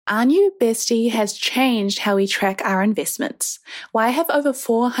Our new bestie has changed how we track our investments. Why have over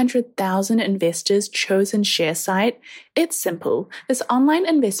 400,000 investors chosen ShareSite? It's simple. This online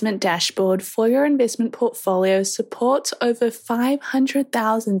investment dashboard for your investment portfolio supports over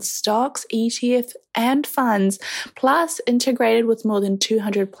 500,000 stocks, ETFs, and funds, plus integrated with more than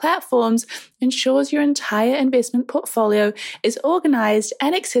 200 platforms, ensures your entire investment portfolio is organized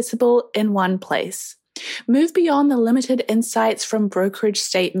and accessible in one place. Move beyond the limited insights from brokerage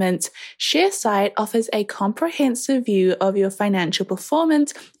statements. ShareSite offers a comprehensive view of your financial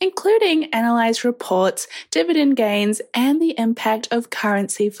performance, including analyzed reports, dividend gains, and the impact of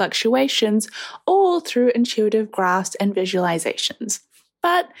currency fluctuations, all through intuitive graphs and visualizations.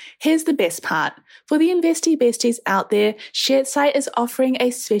 But here's the best part. For the investy besties out there, ShareSite is offering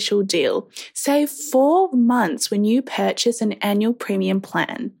a special deal. Save 4 months when you purchase an annual premium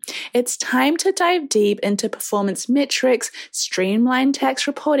plan. It's time to dive deep into performance metrics, streamline tax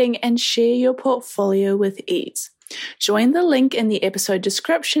reporting, and share your portfolio with ease. Join the link in the episode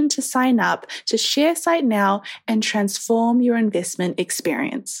description to sign up to ShareSite now and transform your investment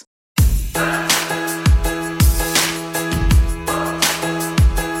experience.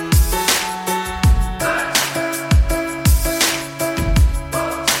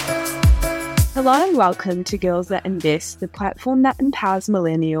 Hello and welcome to Girls That Invest, the platform that empowers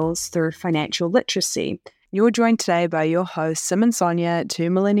millennials through financial literacy. You're joined today by your hosts, Sim and Sonia, two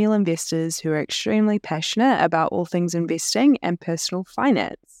millennial investors who are extremely passionate about all things investing and personal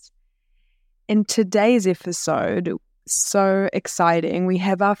finance. In today's episode, so exciting, we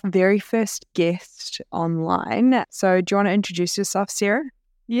have our very first guest online. So do you want to introduce yourself, Sarah?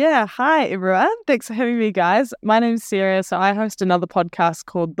 Yeah, hi everyone. Thanks for having me, guys. My name's Sarah. So I host another podcast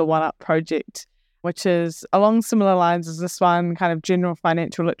called The One Up Project, which is along similar lines as this one, kind of general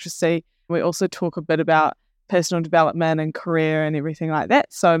financial literacy. We also talk a bit about personal development and career and everything like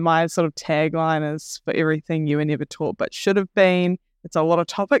that. So my sort of tagline is for everything you were never taught but should have been. It's a lot of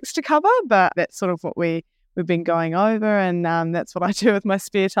topics to cover, but that's sort of what we've been going over, and that's what I do with my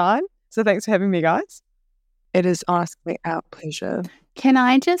spare time. So thanks for having me, guys. It is honestly our pleasure. Can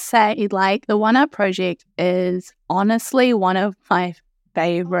I just say, the One Up Project is honestly one of my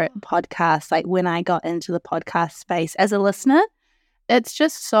favorite podcasts. When I got into the podcast space as a listener, it's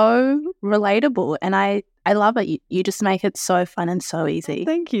just so relatable, and I love it. You just make it so fun and so easy.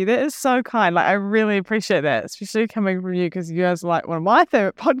 Thank you. That is so kind. I really appreciate that, especially coming from you, because you guys are one of my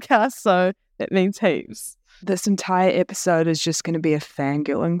favorite podcasts, so that means heaps. This entire episode is just going to be a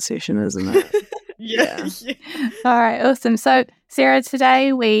fangirling session, isn't it? Yeah. All right, awesome. So, Sarah,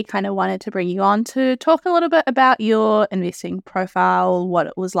 today we kind of wanted to bring you on to talk a little bit about your investing profile, what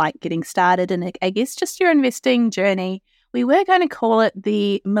it was like getting started, and I guess just your investing journey. We were going to call it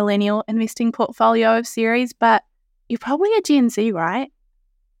the Millennial Investing Portfolio series, but you're probably a Gen Z, right?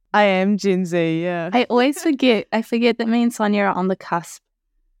 I am Gen Z, yeah. I always forget. I forget that me and Sonia are on the cusp.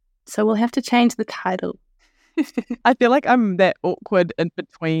 So we'll have to change the title. I feel like I'm that awkward in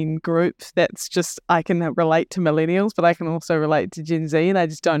between groups that's just, I can relate to millennials, but I can also relate to Gen Z, and I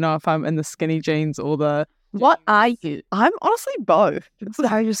just don't know if I'm in the skinny jeans or the... What are you? I'm honestly both. That's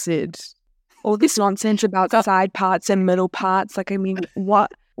what I just said. All this nonsense about side parts and middle parts.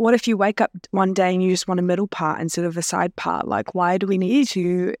 What if you wake up one day and you just want a middle part instead of a side part? Why do we need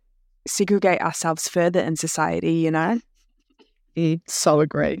to segregate ourselves further in society, you know? So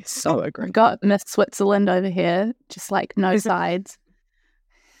agree. We've got Miss Switzerland over here, just no sides.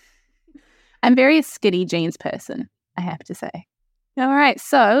 I'm very a skinny jeans person, I have to say. All right,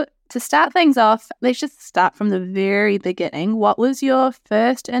 so to start things off, let's just start from the very beginning. What was your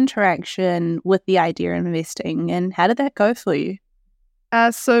first interaction with the idea of investing, and how did that go for you?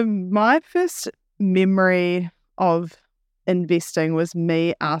 So my first memory of investing was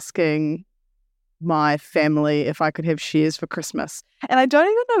me asking my family if I could have shares for Christmas. And I don't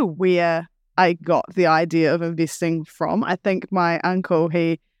even know where I got the idea of investing from. I think my uncle,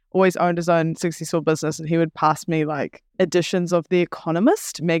 he always owned his own successful business, and he would pass me editions of The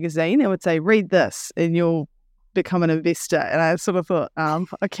Economist magazine and would say, read this and you'll become an investor. And I sort of thought,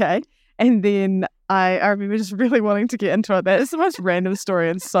 okay. And then I remember just really wanting to get into it. That is the most random story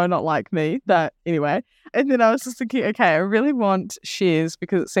and so not like me. But anyway, and then I was just thinking, okay, I really want shares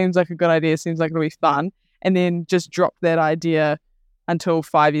because it seems like a good idea. Seems like it'll be fun. And then just dropped that idea until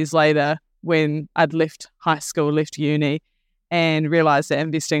 5 years later when I'd left high school, left uni, and realised that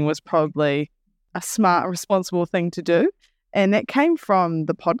investing was probably a smart, responsible thing to do. And that came from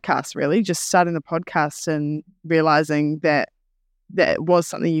the podcast, really, just starting the podcast and realising that that was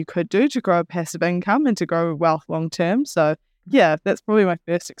something you could do to grow a passive income and to grow wealth long term. So yeah, that's probably my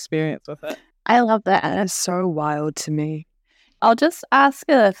first experience with it. I love that. That is so wild to me. I'll just ask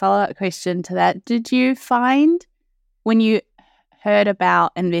a follow-up question to that. Did you find when you heard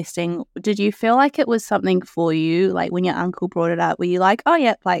about investing, did you feel like it was something for you? Like when your uncle brought it up, were you like, oh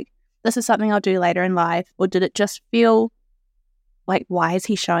yeah, like this is something I'll do later in life? Or did it just feel like, why is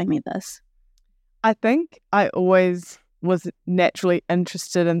he showing me this? I think I always was naturally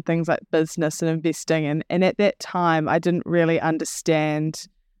interested in things like business and investing. And at that time, I didn't really understand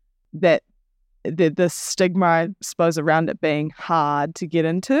that the stigma, I suppose, around it being hard to get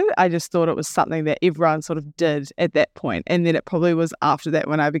into. I just thought it was something that everyone sort of did at that point. And then it probably was after that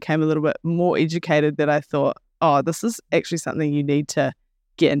when I became a little bit more educated that I thought, oh, this is actually something you need to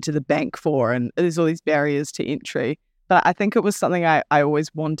get into the bank for. And there's all these barriers to entry. But I think it was something I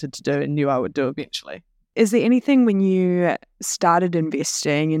always wanted to do and knew I would do eventually. Is there anything when you started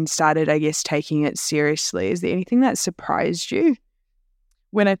investing and started, I guess, taking it seriously, is there anything that surprised you?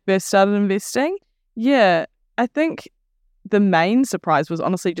 When I first started investing, yeah, I think the main surprise was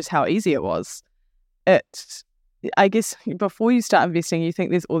honestly just how easy it was. I guess before you start investing, you think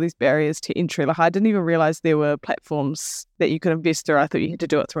there's all these barriers to entry. Like I didn't even realize there were platforms that you could invest through. I thought you had to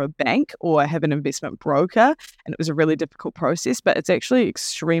do it through a bank or have an investment broker, and it was a really difficult process, but it's actually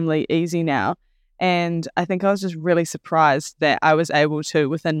extremely easy now. And I think I was just really surprised that I was able to,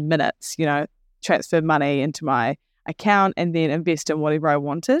 within minutes, transfer money into my account and then invest in whatever I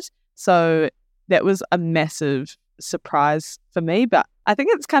wanted. So that was a massive surprise for me. But I think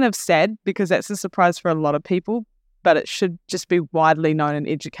it's kind of sad because that's a surprise for a lot of people, but it should just be widely known and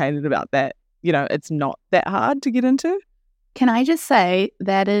educated about that. It's not that hard to get into. Can I just say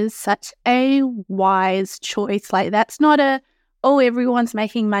that is such a wise choice? Like that's not everyone's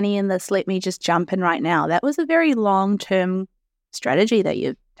making money in this, let me just jump in right now. That was a very long-term strategy that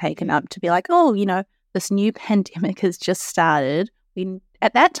you've taken up to be like, this new pandemic has just started.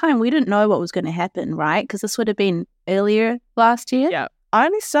 At that time, we didn't know what was going to happen, right? Because this would have been earlier last year. Yeah, I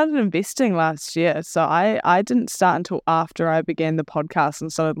only started investing last year. So I didn't start until after I began the podcast and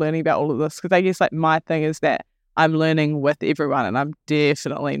started learning about all of this. Because I guess like my thing is that I'm learning with everyone and I'm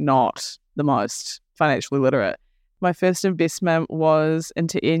definitely not the most financially literate. My first investment was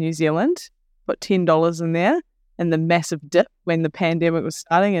into Air New Zealand, put $10 in there, and the massive dip when the pandemic was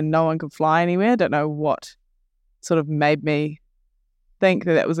starting and no one could fly anywhere. I don't know what sort of made me think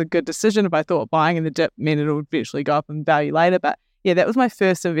that was a good decision. If I thought buying in the dip meant it would eventually go up in value later. But yeah, that was my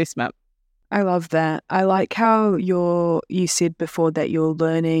first investment. I love that. I like how you said before that you're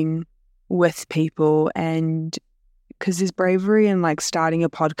learning with people, and because there's bravery in like starting a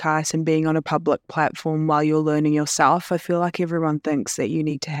podcast and being on a public platform while you're learning yourself. I feel like everyone thinks that you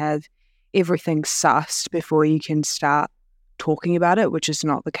need to have everything sussed before you can start talking about it, which is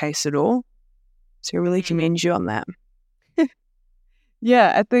not the case at all. So I really commend you on that.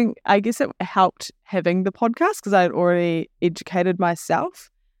 Yeah, I guess it helped having the podcast because I had already educated myself.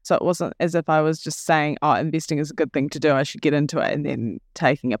 So it wasn't as if I was just saying, oh, investing is a good thing to do, I should get into it, and then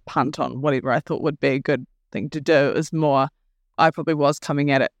taking a punt on whatever I thought would be a good thing to do. It was more, I probably was coming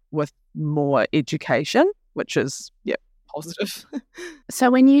at it with more education, which is, positive. So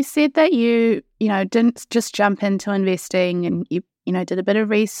when you said that you didn't just jump into investing and you did a bit of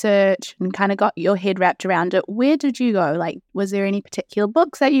research and kind of got your head wrapped around it, where did you go? Like, was there any particular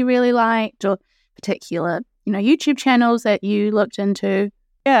books that you really liked or particular, YouTube channels that you looked into?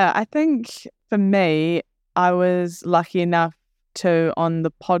 Yeah, I think for me, I was lucky enough to, on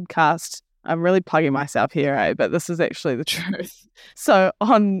the podcast, I'm really plugging myself here, but this is actually the truth. So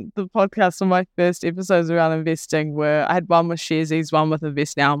on the podcast, on my first episodes around investing I had one with Sharesies, one with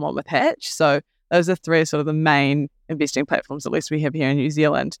Invest Now, and one with Hatch. So those are three sort of the main investing platforms, at least we have here in New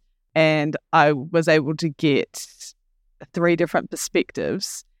Zealand. And I was able to get 3 different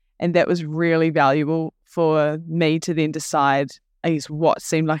perspectives. And that was really valuable for me to then decide, I guess, what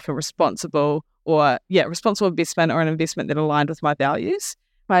seemed like a responsible investment or an investment that aligned with my values.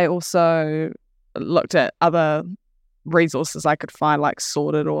 I also looked at other resources I could find, like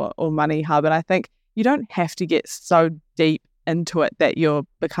Sorted or Money Hub. And I think you don't have to get so deep into it that you're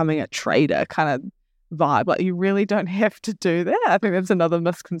becoming a trader kind of vibe. Like, you really don't have to do that. I think that's another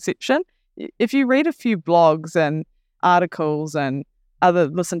misconception. If you read a few blogs and articles and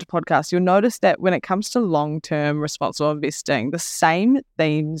listen to podcasts, you'll notice that when it comes to long-term responsible investing, the same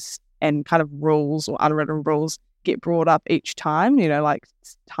themes and kind of rules or unwritten rules get brought up each time, like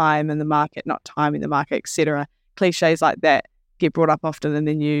time in the market, not time in the market, etc. Cliches like that get brought up often, and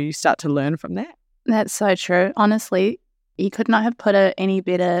then you start to learn from that. That's so true. Honestly, you could not have put it any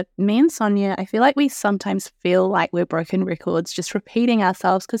better. Me and Sonia, I feel like we sometimes feel like we're broken records, just repeating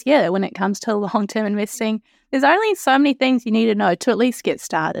ourselves because, when it comes to long-term investing, there's only so many things you need to know to at least get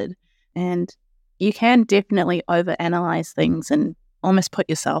started. And you can definitely overanalyze things and almost put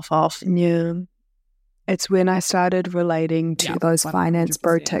yourself off. Yeah. It's when I started relating to those 100%. Finance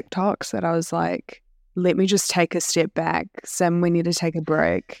bro TikToks that I was like, let me just take a step back. Sim, we need to take a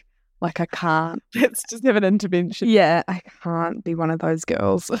break. Like, I can't. Let's just have an intervention. Yeah, I can't be one of those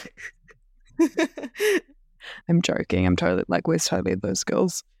girls. I'm joking. I'm totally, like, we're totally those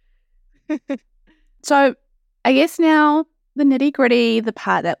girls. So I guess now the nitty gritty, the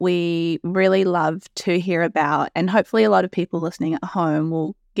part that we really love to hear about, and hopefully a lot of people listening at home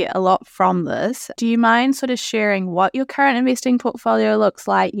will get a lot from this. Do you mind sort of sharing what your current investing portfolio looks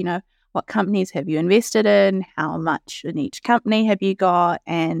like? You know, what companies have you invested in? How much in each company have you got?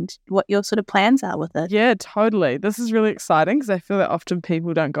 And what your sort of plans are with it? Yeah, totally. This is really exciting because I feel that often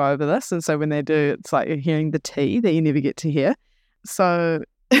people don't go over this. And so when they do, it's like you're hearing the tea that you never get to hear. So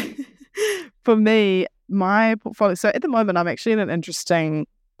for me, my portfolio, so at the moment, I'm actually in an interesting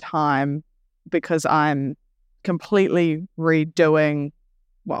time because I'm completely redoing,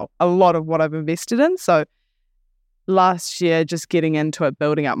 a lot of what I've invested in. So last year, just getting into it,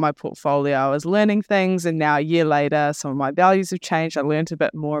 building up my portfolio, I was learning things, and now a year later, some of my values have changed. I learned a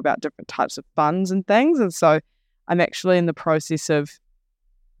bit more about different types of funds and things. And so I'm actually in the process of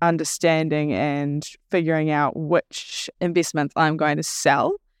understanding and figuring out which investments I'm going to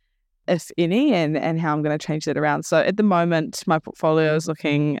sell, if any, and how I'm going to change that around. So at the moment, my portfolio is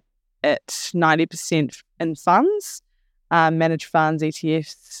looking at 90% in funds, managed funds,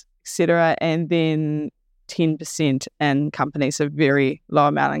 ETFs, etc., and then 10% in companies, so very low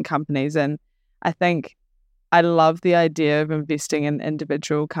amount in companies. And I think I love the idea of investing in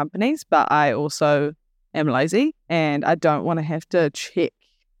individual companies, but I also am lazy and I don't want to have to check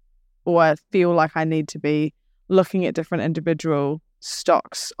or feel like I need to be looking at different individual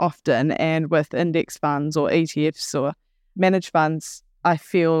stocks often. And with index funds or ETFs or managed funds, I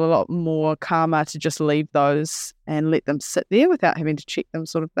feel a lot more calmer to just leave those and let them sit there without having to check them,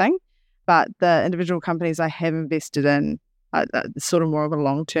 sort of thing. But the individual companies I have invested in are sort of more of a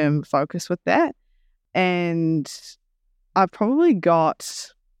long-term focus with that. And I've probably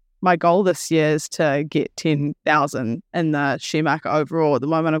got, my goal this year is to get 10,000 in the share market overall. At the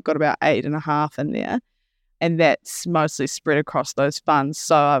moment, I've got about 8.5 in there. And that's mostly spread across those funds.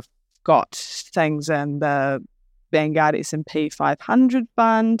 So I've got things in the Vanguard S&P 500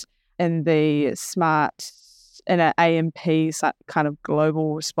 fund, in the Smart, in an AMP kind of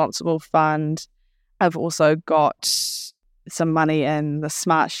global responsible fund. I've also got some money in the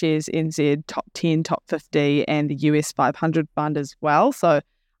Smart Shares NZ top 10, top 50, and the US 500 fund as well. So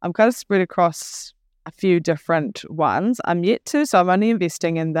I'm kind of spread across a few different ones. I'm only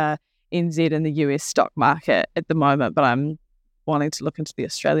investing in the NZ and the US stock market at the moment, but I'm wanting to look into the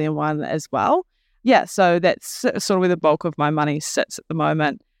Australian one as well. Yeah, so that's sort of where the bulk of my money sits at the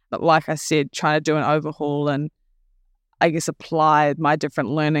moment. But like I said, trying to do an overhaul and I guess apply my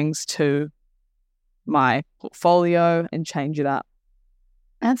different learnings to my portfolio and change it up.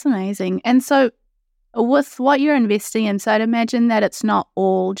 That's amazing. And so with what you're investing in, so I'd imagine that it's not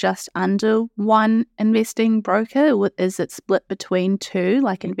all just under one investing broker. Is it split between two,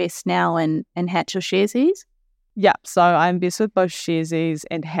 like InvestNow and Hatch or Sharesies? Yeah, so I invest with both Sharesies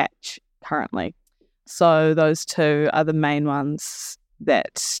and Hatch currently. So those two are the main ones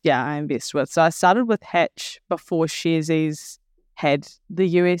that, I invest with. So I started with Hatch before Sharesies had the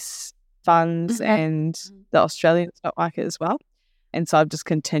US funds and the Australian stock market as well. And so I've just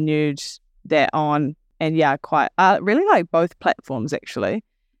continued that on. And really like both platforms actually.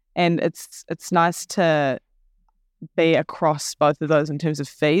 And it's nice to be across both of those in terms of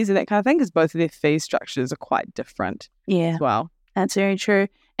fees and that kind of thing, because both of their fee structures are quite different as well. That's very true.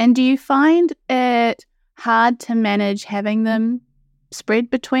 And do you find it hard to manage having them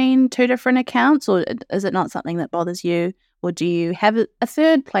spread between two different accounts, or is it not something that bothers you? Or do you have a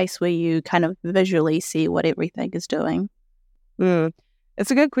third place where you kind of visually see what everything is doing?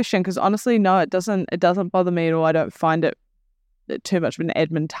 It's a good question, because honestly, no, it doesn't bother me at all. I don't find it too much of an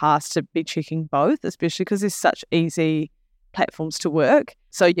admin task to be checking both, especially because there's such easy platforms to work.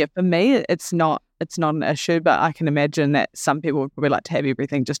 So yeah, for me, it's not an issue, but I can imagine that some people would probably like to have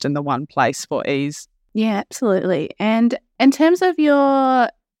everything just in the one place for ease. Yeah, absolutely. And in terms of your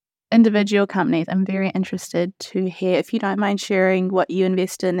individual companies, I'm very interested to hear, if you don't mind sharing what you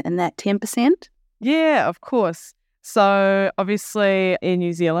invest in that 10%. Yeah, of course. So obviously in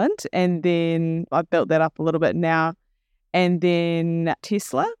New Zealand, and then I built that up a little bit now, and then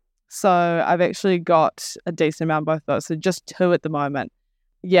Tesla. So I've actually got a decent amount of both those. So just two at the moment.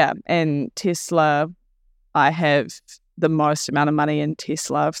 Yeah, and Tesla, I have the most amount of money in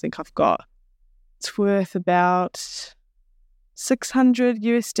Tesla. I think I've got, it's worth about $600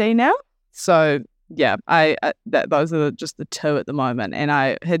 USD now. So yeah, those are just the two at the moment. And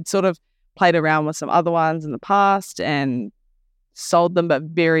I had sort of played around with some other ones in the past and sold them, but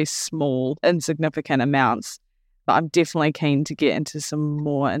very small, insignificant amounts. But I'm definitely keen to get into some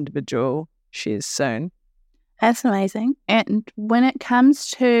more individual shares soon. That's amazing. And when it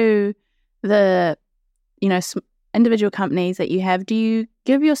comes to the, individual companies that you have, do you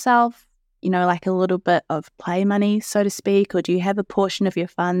give yourself, like a little bit of play money, so to speak, or do you have a portion of your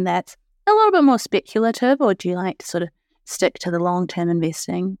fund that's a little bit more speculative, or do you like to sort of stick to the long-term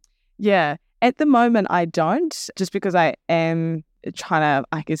investing? Yeah, at the moment I don't, just because I am trying to,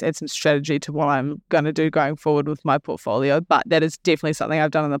 I guess, add some strategy to what I'm going to do going forward with my portfolio. But that is definitely something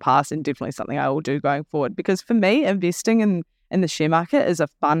I've done in the past and definitely something I will do going forward. Because for me, investing in the share market is a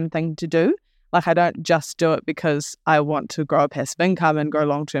fun thing to do. Like, I don't just do it because I want to grow a passive income and grow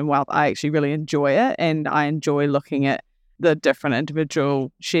long-term wealth. I actually really enjoy it, and I enjoy looking at the different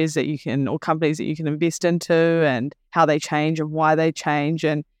individual shares that you can, or companies that you can invest into, and how they change and why they change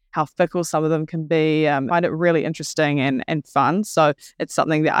and how fickle some of them can be. I find it really interesting and fun. So it's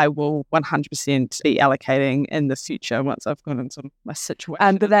something that I will 100% be allocating in the future once I've gone into my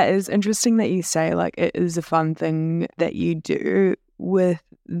situation. But that is interesting that you say, like, it is a fun thing that you do. With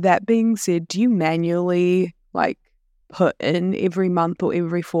that being said, do you manually, like, put in every month or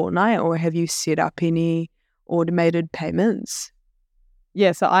every fortnight, or have you set up any automated payments?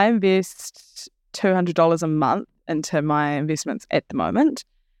 Yeah, so I invest $200 a month into my investments at the moment.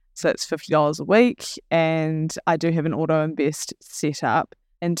 So it's $50 a week, and I do have an auto invest set up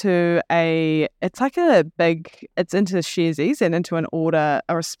into it's into Sharesies and into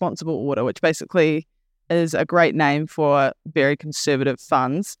a responsible order, which basically is a great name for very conservative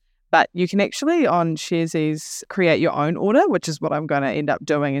funds. But you can actually on Sharesies create your own order, which is what I'm going to end up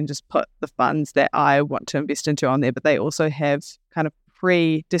doing, and just put the funds that I want to invest into on there. But they also have kind of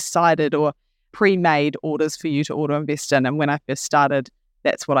pre-decided or pre-made orders for you to auto invest in. And when I first started,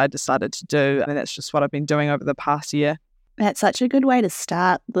 that's what I decided to do. And that's just what I've been doing over the past year. That's such a good way to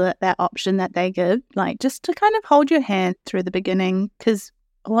start that option that they give, like, just to kind of hold your hand through the beginning, because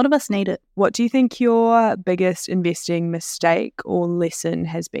a lot of us need it. What do you think your biggest investing mistake or lesson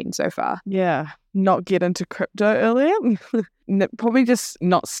has been so far? Yeah, not get into crypto earlier. Probably just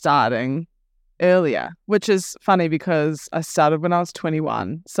not starting earlier, which is funny because I started when I was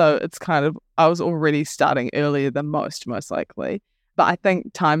 21. So it's kind of, I was already starting earlier than most likely. But I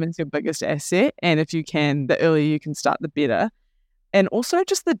think time is your biggest asset. And if you can, the earlier you can start, the better. And also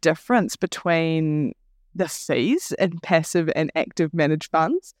just the difference between the fees in passive and active managed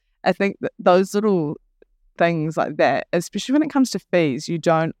funds. I think that those little things like that, especially when it comes to fees, you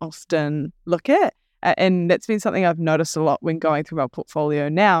don't often look at. And that's been something I've noticed a lot when going through my portfolio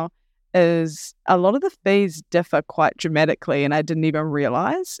now, is a lot of the fees differ quite dramatically, and I didn't even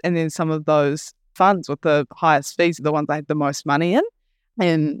realize. And then some of those funds with the highest fees are the ones I had the most money in.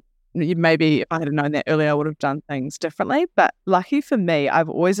 And maybe if I had known that earlier, I would have done things differently. But lucky for me, I've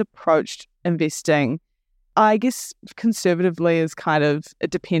always approached investing, I guess, conservatively, is kind of,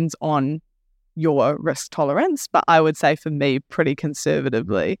 it depends on your risk tolerance, but I would say for me, pretty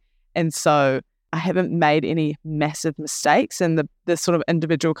conservatively. And so I haven't made any massive mistakes, and the sort of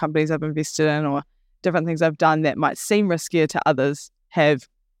individual companies I've invested in or different things I've done that might seem riskier to others have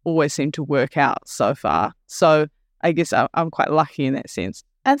always seemed to work out so far. So I guess I'm quite lucky in that sense.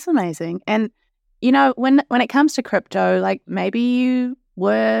 That's amazing. And, when it comes to crypto, like, maybe you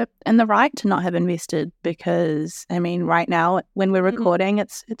were in the right to not have invested, because, I mean, right now when we're recording,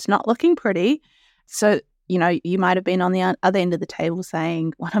 it's not looking pretty. So, you might have been on the other end of the table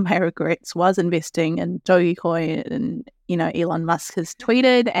saying, one of my regrets was investing in Dogecoin, and, Elon Musk has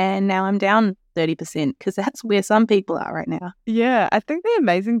tweeted and now I'm down 30%, because that's where some people are right now. Yeah, I think the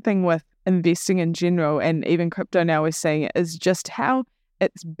amazing thing with investing in general, and even crypto now we're seeing it, is just how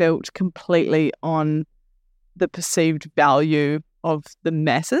it's built completely on the perceived value of the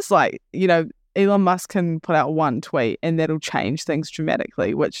masses. Like, Elon Musk can put out one tweet and that'll change things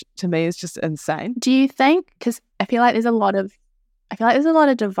dramatically, which to me is just insane. Do you think, because I feel like there's a lot of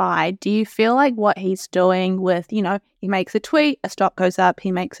divide, do you feel like what he's doing with, he makes a tweet, a stock goes up,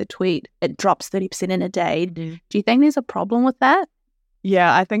 he makes a tweet, it drops 30% in a day. Do you think there's a problem with that?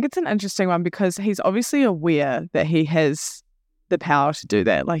 Yeah, I think it's an interesting one, because he's obviously aware that he has the power to do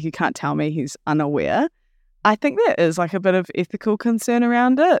that. Like, you can't tell me he's unaware. I think there is like a bit of ethical concern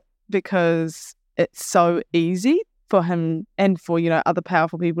around it, because it's so easy for him and for, other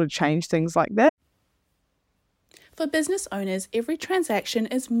powerful people to change things like that. For business owners, every transaction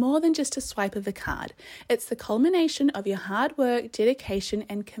is more than just a swipe of a card. It's the culmination of your hard work, dedication,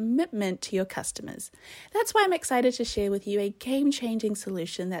 and commitment to your customers. That's why I'm excited to share with you a game-changing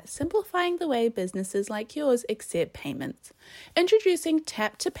solution that's simplifying the way businesses like yours accept payments. Introducing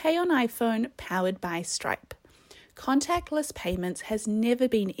Tap to Pay on iPhone, powered by Stripe. Contactless payments has never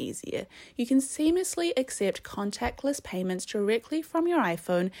been easier. You can seamlessly accept contactless payments directly from your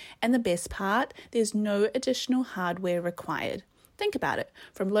iPhone, and the best part, there's no additional hardware required. Think about it.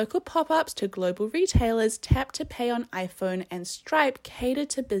 From local pop-ups to global retailers, Tap to Pay on iPhone and Stripe cater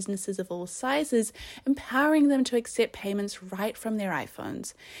to businesses of all sizes, empowering them to accept payments right from their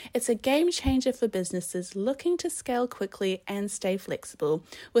iPhones. It's a game changer for businesses looking to scale quickly and stay flexible,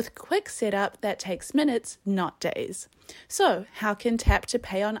 with quick setup that takes minutes, not days. So, how can Tap to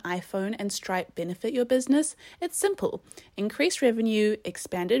Pay on iPhone and Stripe benefit your business? It's simple. Increased revenue,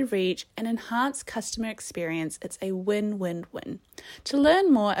 expanded reach, and enhanced customer experience. It's a win-win-win. To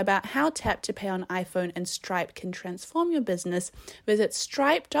learn more about how Tap to Pay on iPhone and Stripe can transform your business, visit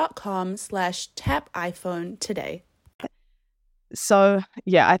stripe.com/tapiphone today. So,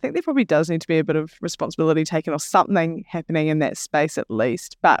 yeah, I think there probably does need to be a bit of responsibility taken or something happening in that space at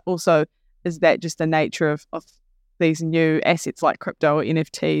least. But also, is that just the nature of these new assets like crypto or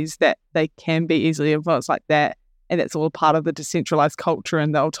NFTs, that they can be easily influenced like that, and that's all part of the decentralized culture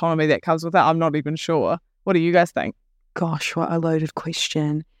and the autonomy that comes with it? I'm not even sure. What do you guys think? Gosh, what a loaded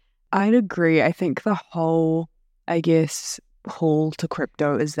question. I'd agree. I think the whole, pull to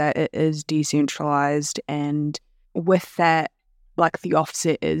crypto is that it is decentralized, and with that, like, the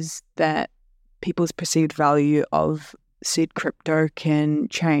offset is that people's perceived value of said crypto can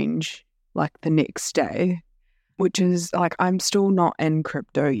change like the next day, which is like, I'm still not in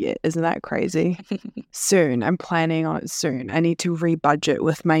crypto yet. Isn't that crazy? Soon. I'm planning on it soon. I need to rebudget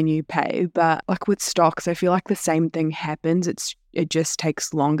with my new pay. But like with stocks, I feel like the same thing happens. It just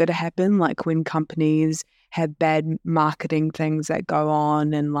takes longer to happen. Like when companies have bad marketing things that go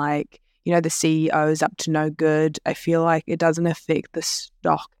on, and like, you know, the CEO is up to no good, I feel like it doesn't affect the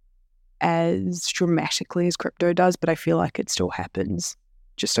stock as dramatically as crypto does, but I feel like it still happens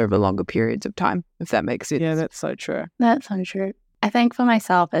just over longer periods of time, if that makes sense. Yeah, that's so true. That's so true. I think for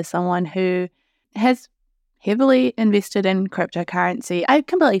myself, as someone who has heavily invested in cryptocurrency, I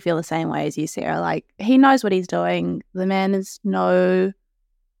completely feel the same way as you, Sarah. Like, he knows what he's doing. The man is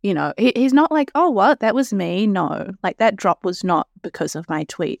he's not like, oh, what? That was me. No, like, that drop was not because of my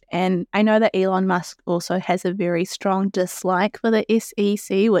tweet. And I know that Elon Musk also has a very strong dislike for the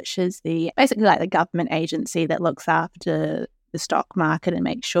SEC, which is basically like the government agency that looks after the stock market and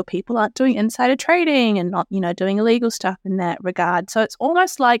make sure people aren't doing insider trading and not, doing illegal stuff in that regard. So it's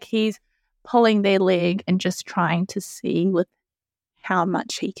almost like he's pulling their leg and just trying to see with how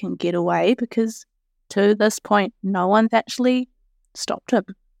much he can get away, because to this point, no one's actually stopped him.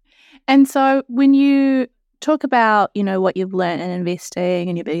 And so when you talk about, what you've learned in investing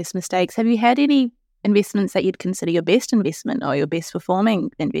and your biggest mistakes, have you had any investments that you'd consider your best investment or your best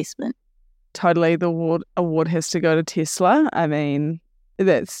performing investment? Totally, the award has to go to Tesla. I mean,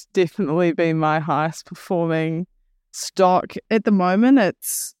 that's definitely been my highest performing stock. At the moment,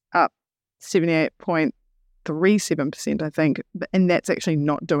 it's up 78.37%, I think, and that's actually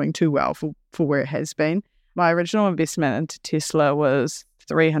not doing too well for where it has been. My original investment into Tesla was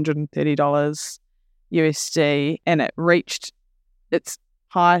 $330 USD, and it reached its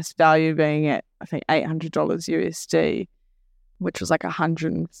highest value being at, I think, $800 USD, which was like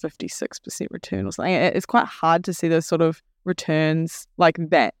 156% return or something. It's quite hard to see those sort of returns like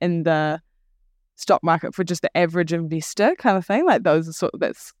that in the stock market for just the average investor kind of thing. Like that's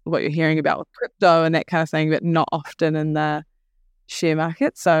what you're hearing about with crypto and that kind of thing, but not often in the share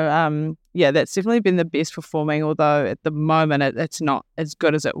market. So that's definitely been the best performing, although at the moment it's not as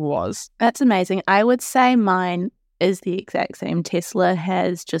good as it was. That's amazing. I would say mine is the exact same. Tesla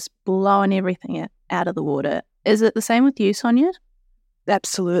has just blown everything out of the water. Is it the same with you, Sonia?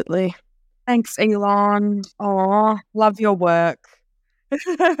 Absolutely. Thanks, Elon. Oh, love your work.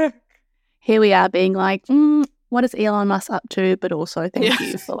 Here we are being like, what is Elon Musk up to? But also thank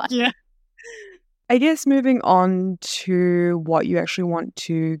you for that. Yeah. I guess moving on to what you actually want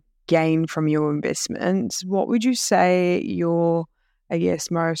to gain from your investments, what would you say your,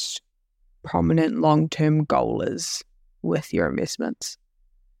 most prominent long-term goal is with your investments?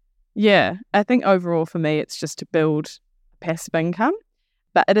 Yeah, I think overall for me, it's just to build passive income.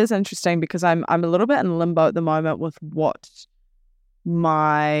 But it is interesting because I'm a little bit in limbo at the moment with what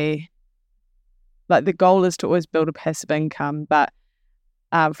the goal is to always build a passive income. But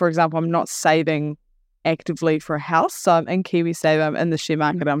for example, I'm not saving actively for a house. So I'm in KiwiSaver, I'm in the share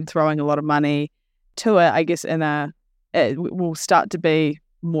market, I'm throwing a lot of money to it, I guess it will start to be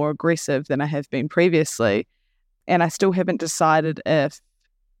more aggressive than I have been previously. And I still haven't decided if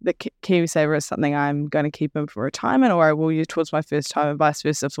the KiwiSaver is something I'm going to keep in for retirement, or I will use towards my first home, and vice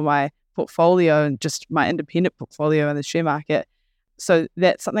versa for my portfolio and just my independent portfolio in the share market. So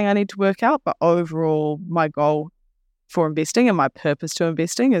that's something I need to work out. But overall, my goal for investing and my purpose to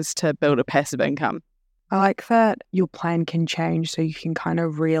investing is to build a passive income. I like that your plan can change so you can kind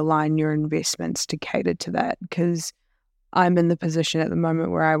of realign your investments to cater to that, because I'm in the position at the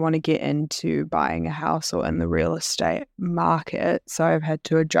moment where I want to get into buying a house or in the real estate market. So I've had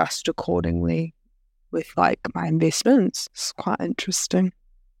to adjust accordingly with like my investments. It's quite interesting.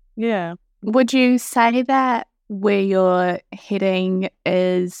 Yeah. Would you say that where you're heading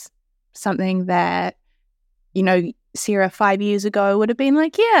is something that, Sarah 5 years ago would have been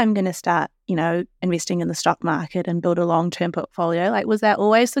like, yeah, I'm going to start, investing in the stock market and build a long-term portfolio? Like, was that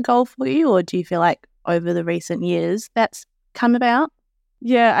always the goal for you, or do you feel like over the recent years that's come about?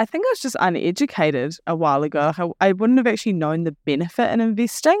 Yeah, I think I was just uneducated a while ago. I wouldn't have actually known the benefit in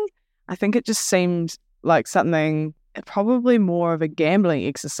investing. I think it just seemed like something, probably more of a gambling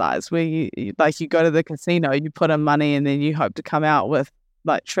exercise where you go to the casino, you put in money and then you hope to come out with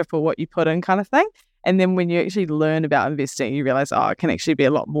like triple what you put in kind of thing. And then when you actually learn about investing, you realize, it can actually be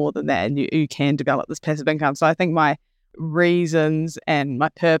a lot more than that, and you can develop this passive income. So I think my reasons and my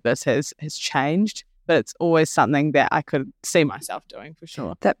purpose has changed, but it's always something that I could see myself doing for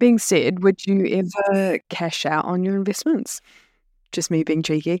sure. That being said, would you ever cash out on your investments? Just me being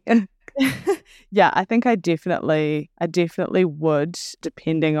cheeky. Yeah, I think I definitely would,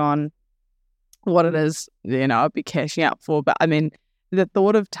 depending on what it is, I'd be cashing out for. But I mean, the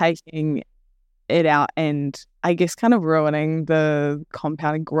thought of taking it out and I guess kind of ruining the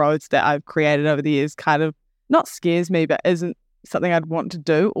compounding growth that I've created over the years kind of not scares me, but isn't something I'd want to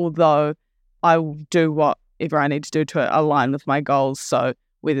do, although I will do whatever I need to do to align with my goals. So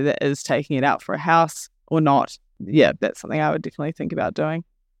whether that is taking it out for a house or not, yeah, that's something I would definitely think about doing.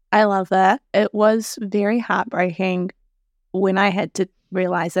 I love that. It was very heartbreaking when I had to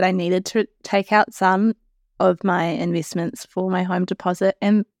realize that I needed to take out some of my investments for my home deposit.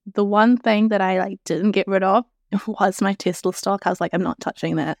 And the one thing that I didn't get rid of was my Tesla stock. I was like, I'm not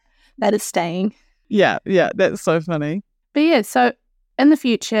touching that. That is staying. Yeah, that's so funny. But yeah, so in the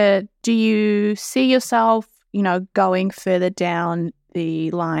future, do you see yourself, going further down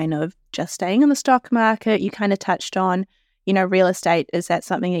the line of just staying in the stock market? You kind of touched on, real estate. Is that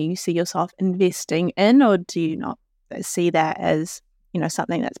something that you see yourself investing in, or do you not see that as,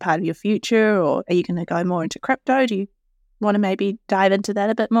 something that's part of your future, or are you going to go more into crypto? Do you want to maybe dive into that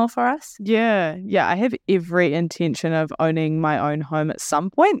a bit more for us? Yeah, I have every intention of owning my own home at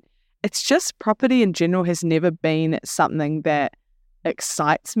some point. It's just property in general has never been something that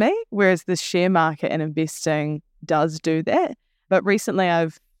excites me, whereas the share market and investing does do that. But recently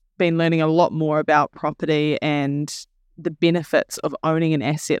I've been learning a lot more about property and the benefits of owning an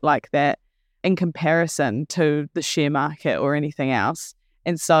asset like that in comparison to the share market or anything else.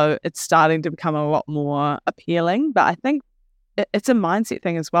 And so it's starting to become a lot more appealing. But I think it's a mindset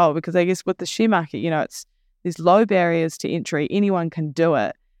thing as well, because I guess with the share market, there's low barriers to entry. Anyone can do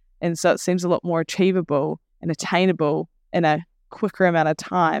it. And so it seems a lot more achievable and attainable in a quicker amount of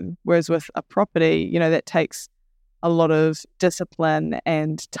time. Whereas with a property, that takes a lot of discipline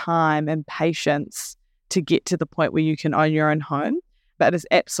and time and patience to get to the point where you can own your own home. But it's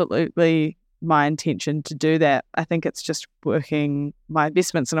absolutely my intention to do that. I think it's just working my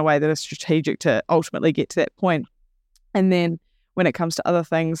investments in a way that is strategic to ultimately get to that point. And then when it comes to other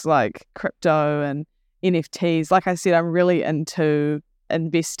things like crypto and NFTs, like I said, I'm really into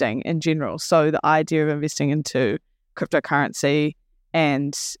investing in general. So the idea of investing into cryptocurrency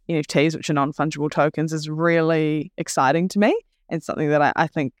and NFTs, which are non-fungible tokens, is really exciting to me and something that I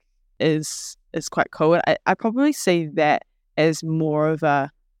think is quite cool. I probably see that as more of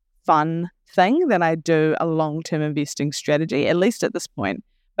a fun thing than I do a long-term investing strategy, at least at this point.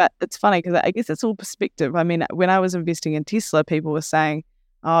 But it's funny because I guess it's all perspective. I mean, when I was investing in Tesla, people were saying,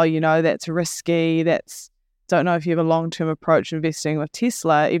 oh, that's risky. Don't know if you have a long-term approach to investing with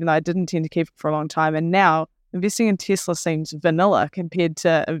Tesla, even though I didn't tend to keep it for a long time. And now investing in Tesla seems vanilla compared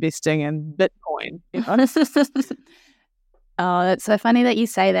to investing in Bitcoin. Oh, it's so funny that you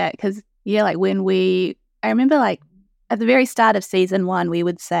say that, because I remember at the very start of season 1, we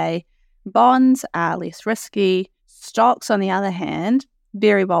would say bonds are less risky. Stocks, on the other hand,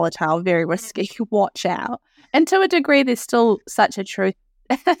 very volatile, very risky. Watch out. And to a degree, there's still such a truth.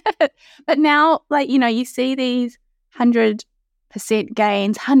 But now, you see these 100%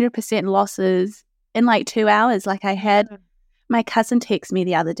 gains, 100% losses in 2 hours. I had my cousin text me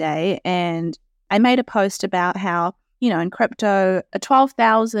the other day, and I made a post about how, in crypto, a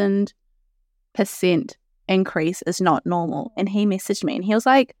 12,000% increase is not normal. And he messaged me and he was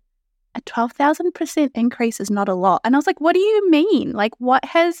like, a 12,000% increase is not a lot. And I was like, what do you mean? Like, what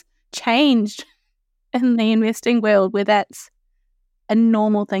has changed in the investing world where that's a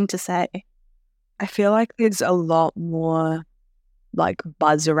normal thing to say? I feel like there's a lot more like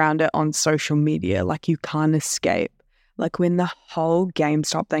buzz around it on social media. Like you can't escape. Like when the whole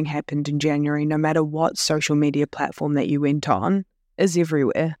GameStop thing happened in January, no matter what social media platform that you went on, is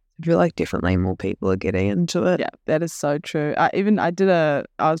everywhere. I feel like definitely more people are getting into it. Yeah, that is so true. I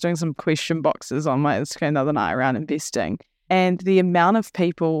was doing some question boxes on my Instagram the other night around investing, and the amount of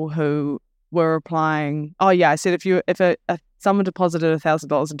people who were replying, oh yeah, I said if someone deposited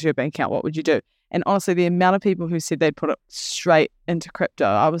 $1,000 into your bank account, what would you do? And honestly, the amount of people who said they'd put it straight into crypto,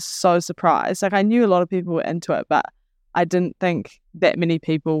 I was so surprised. Like I knew a lot of people were into it, but I didn't think that many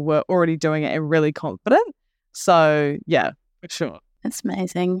people were already doing it and really confident. So yeah, for sure. That's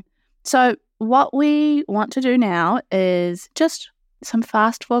amazing. So what we want to do now is just some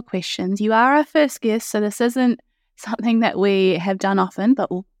fast 4 questions. You are our first guest, so this isn't something that we have done often, but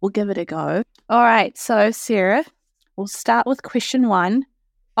we'll give it a go. All right, so Sarah, we'll start with question 1.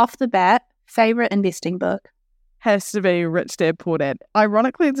 Off the bat, favorite investing book? Has to be Rich Dad Poor Dad.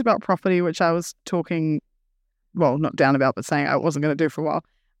 Ironically, it's about property, which I was talking, well, not down about, but saying I wasn't going to do for a while.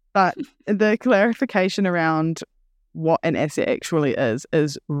 But the clarification around what an asset actually is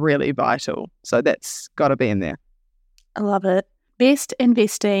really vital. So that's got to be in there. I love it. Best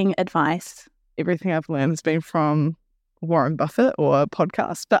investing advice? Everything I've learned has been from Warren Buffett or a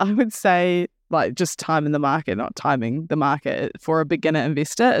podcast, but I would say like just time in the market, not timing the market for a beginner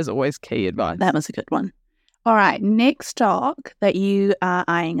investor is always key advice. That was a good one. All right, next stock that you are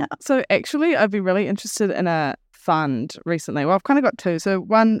eyeing up. So actually, I've been really interested in a fund recently. Well, I've kind of got 2. So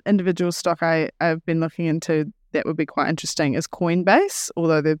one individual stock I've been looking into that would be quite interesting is Coinbase,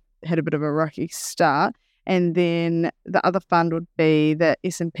 although they've had a bit of a rocky start. And then the other fund would be the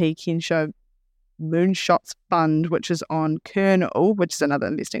S&P Kensho Moonshots Fund, which is on Kernel, which is another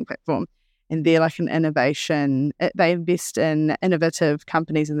investing platform. And they're like an innovation. They invest in innovative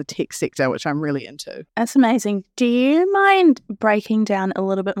companies in the tech sector, which I'm really into. That's amazing. Do you mind breaking down a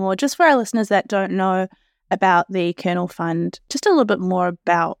little bit more, just for our listeners that don't know about the Kernel Fund, just a little bit more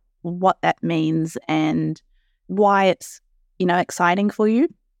about what that means and why it's, exciting for you?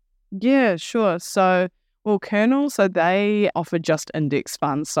 Yeah, sure. So, Kernel, so they offer just index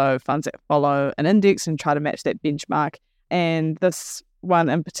funds, so funds that follow an index and try to match that benchmark. And this one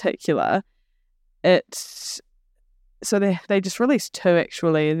in particular, they just released 2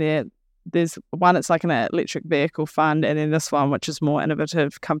 actually, and there's one, it's like an electric vehicle fund, and then this one, which is more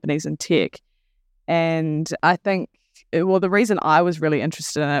innovative companies in tech. And I think, the reason I was really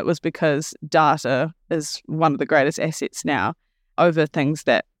interested in it was because data is one of the greatest assets now over things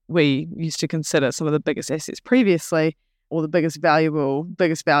that we used to consider some of the biggest assets previously, or the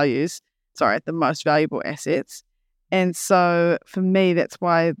most valuable assets. And so for me, that's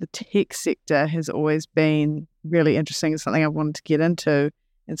why the tech sector has always been really interesting. It's something I wanted to get into.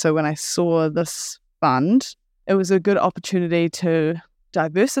 And so when I saw this fund, it was a good opportunity to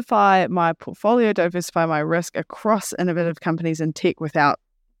diversify my portfolio, diversify my risk across innovative companies in tech without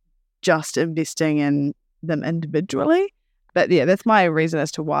just investing in them individually. But yeah, that's my reason as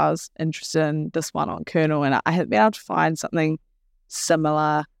to why I was interested in this one on Kernel. And I hadn't been able to find something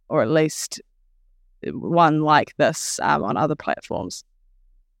similar, or at least one like this on other platforms.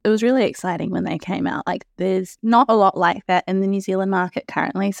 It was really exciting when they came out. Like, there's not a lot like that in the New Zealand market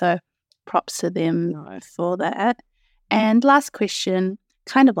currently, so props to them for that. And last question,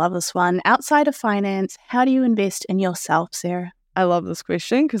 kind of love this one. Outside of finance, how do you invest in yourself, Sarah? I love this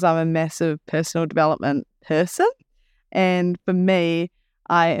question because I'm a massive personal development person. And for me,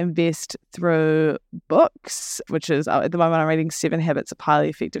 I invest through books, which is, at the moment, I'm reading 7 Habits of Highly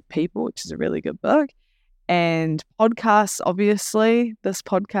Effective People, which is a really good book. And podcasts, obviously. This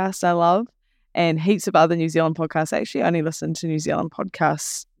podcast I love. And heaps of other New Zealand podcasts. Actually, I only listen to New Zealand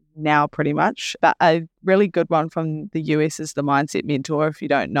podcasts now pretty much. But a really good one from the US is The Mindset Mentor. If you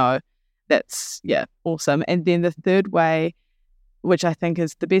don't know, that's, awesome. And then the third way, which I think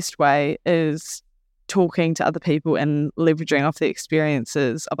is the best way, is talking to other people and leveraging off the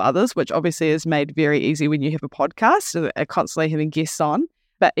experiences of others, which obviously is made very easy when you have a podcast, constantly having guests on.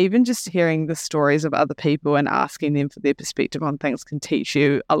 But even just hearing the stories of other people and asking them for their perspective on things can teach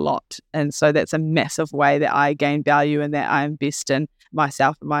you a lot. And so that's a massive way that I gain value and that I invest in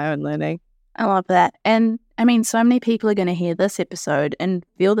myself and my own learning. I love that. And I mean, so many people are going to hear this episode and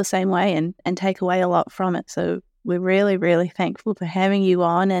feel the same way and take away a lot from it. So we're really, really thankful for having you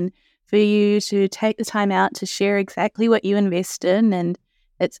on and for you to take the time out to share exactly what you invest in. And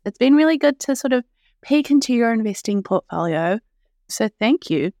it's been really good to sort of peek into your investing portfolio. So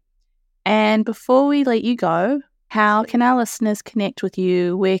thank you. And before we let you go, how can our listeners connect with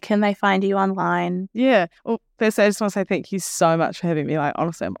you? Where can they find you online? Yeah. Well, firstly, I just want to say thank you so much for having me. Like,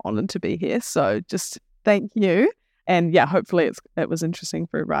 honestly, I'm honoured to be here. So just thank you. And yeah, hopefully it was interesting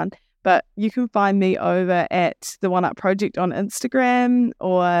for everyone. But you can find me over at the One Up Project on Instagram,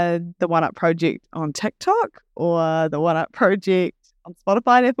 or the One Up Project on TikTok, or the One Up Project on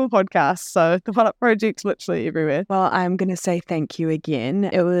Spotify and Apple Podcasts. So the One Up Project's literally everywhere. Well, I'm going to say thank you again.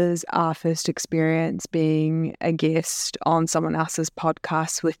 It was our first experience being a guest on someone else's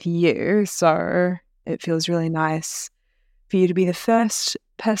podcast with you. So it feels really nice for you to be the first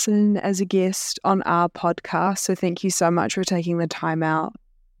person as a guest on our podcast. So thank you so much for taking the time out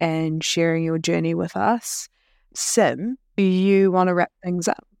and sharing your journey with us. Sim, do you want to wrap things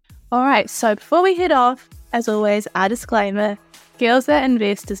up? All right. So before we head off, as always, our disclaimer: Girls That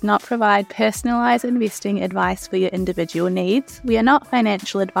Invest does not provide personalised investing advice for your individual needs. We are not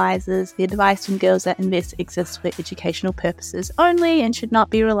financial advisors. The advice from Girls That Invest exists for educational purposes only and should not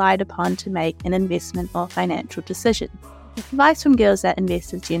be relied upon to make an investment or financial decision. Advice from Girls That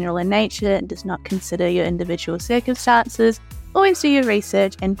Invest is general in nature and does not consider your individual circumstances. Always do your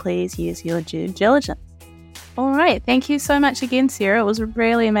research and please use your due diligence. All right. Thank you so much again, Sarah. It was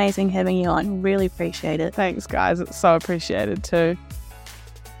really amazing having you on. Really appreciate it. Thanks, guys. It's so appreciated too.